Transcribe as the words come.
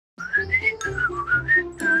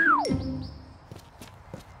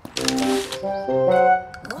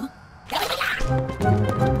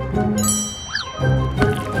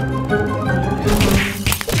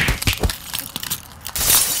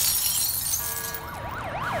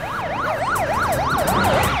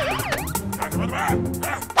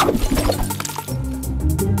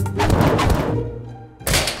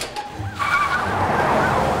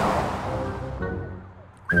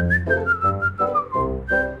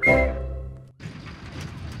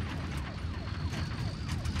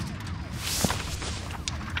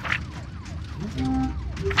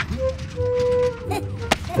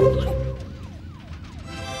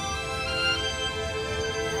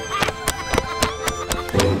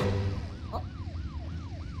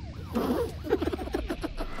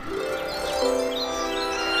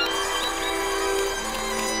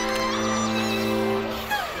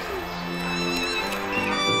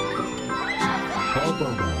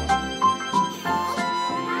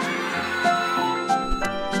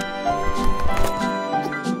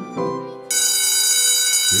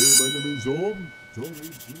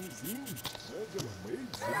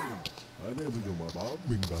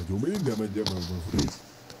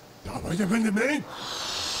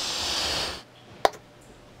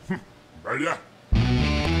Vaya.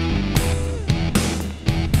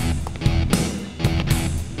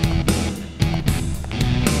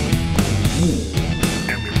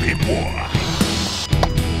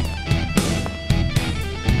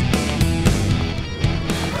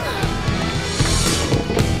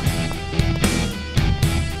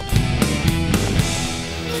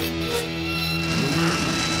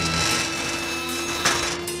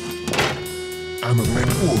 I'm a bad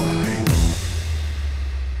boy.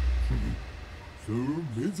 So,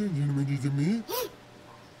 ladies and gentlemen, is it me?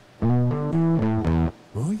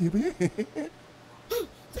 Oh, yeah, baby.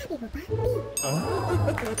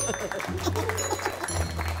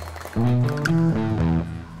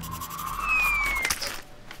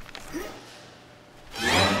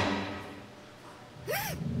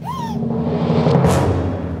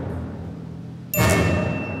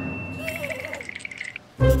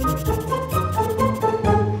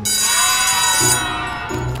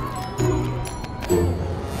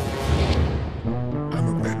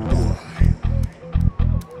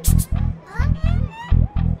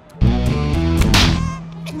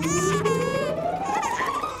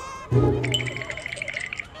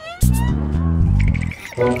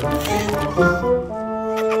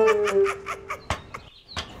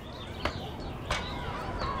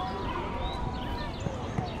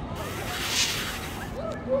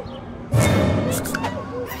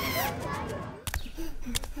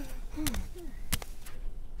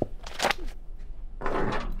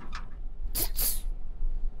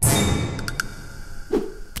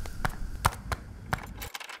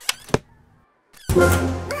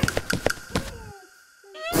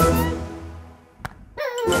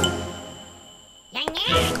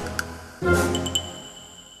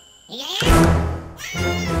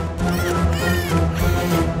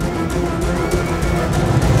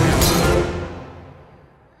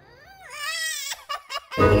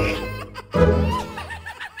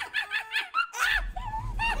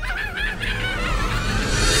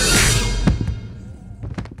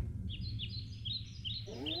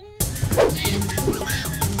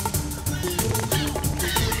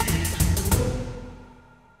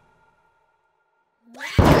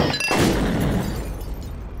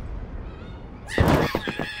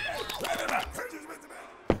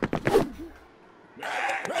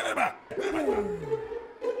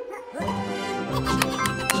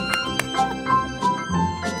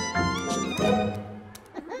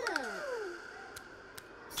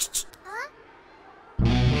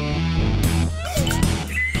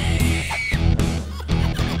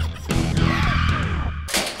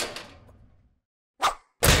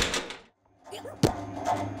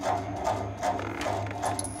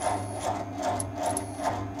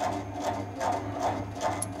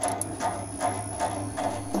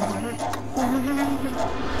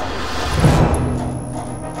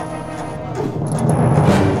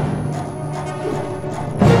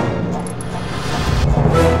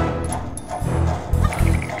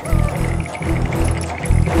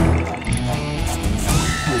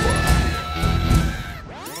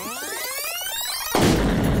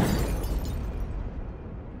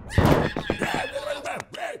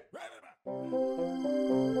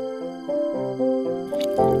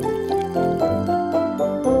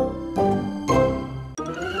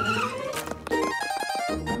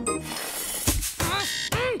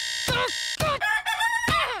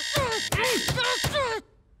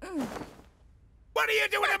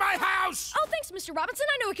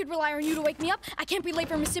 could rely on you to wake me up. I can't be late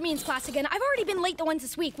for Miss Simeon's class again. I've already been late the ones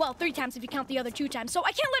this week. Well, 3 times if you count the other 2 times. So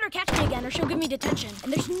I can't let her catch me again or she'll give me detention.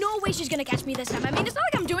 And there's no way she's gonna catch me this time. I mean, it's not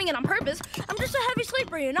like I'm doing it on purpose. I'm just a heavy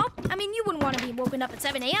sleeper, you know? I mean, you wouldn't want to be woken up at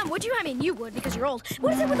 7 a.m., would you? I mean, you would because you're old.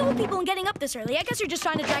 What is it with old people and getting up this early? I guess you're just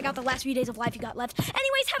trying to drag out the last few days of life you got left.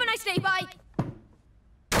 Anyways, have a nice day. Bye.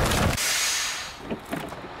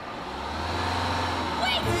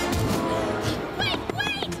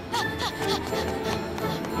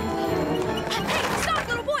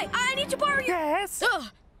 Yes? Ugh,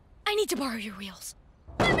 I need to borrow your wheels.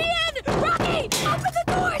 Let me in! Rocky! Open the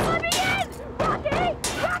doors! Let me in! Rocky!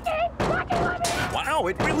 Rocky! Rocky, let me in! Wow,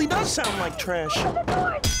 it really does sound like trash. Open the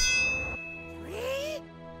doors! 3,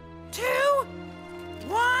 2,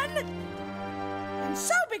 1. And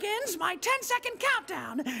so begins my 10-second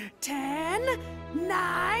countdown. 10,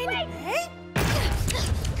 9, 8,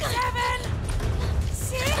 7,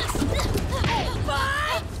 6,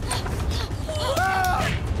 5, 4.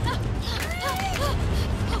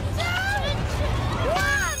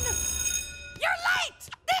 You're late!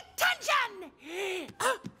 Detention!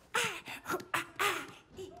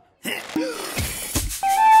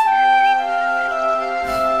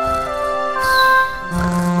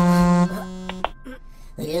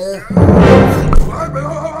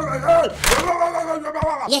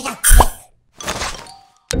 Yes, sir.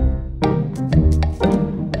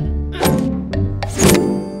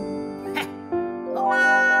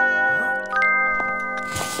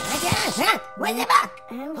 Where's the book?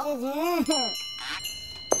 Hello,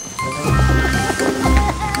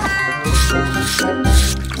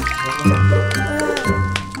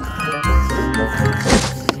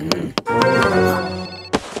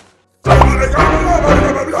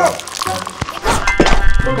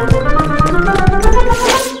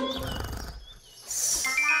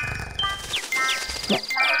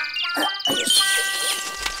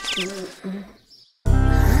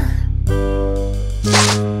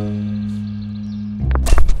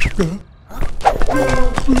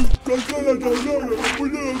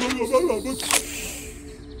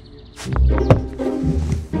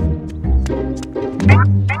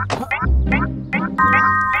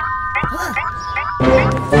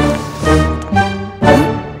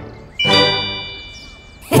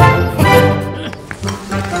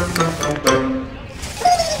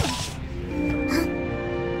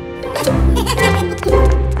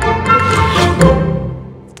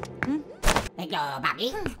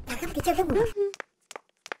 Bobby.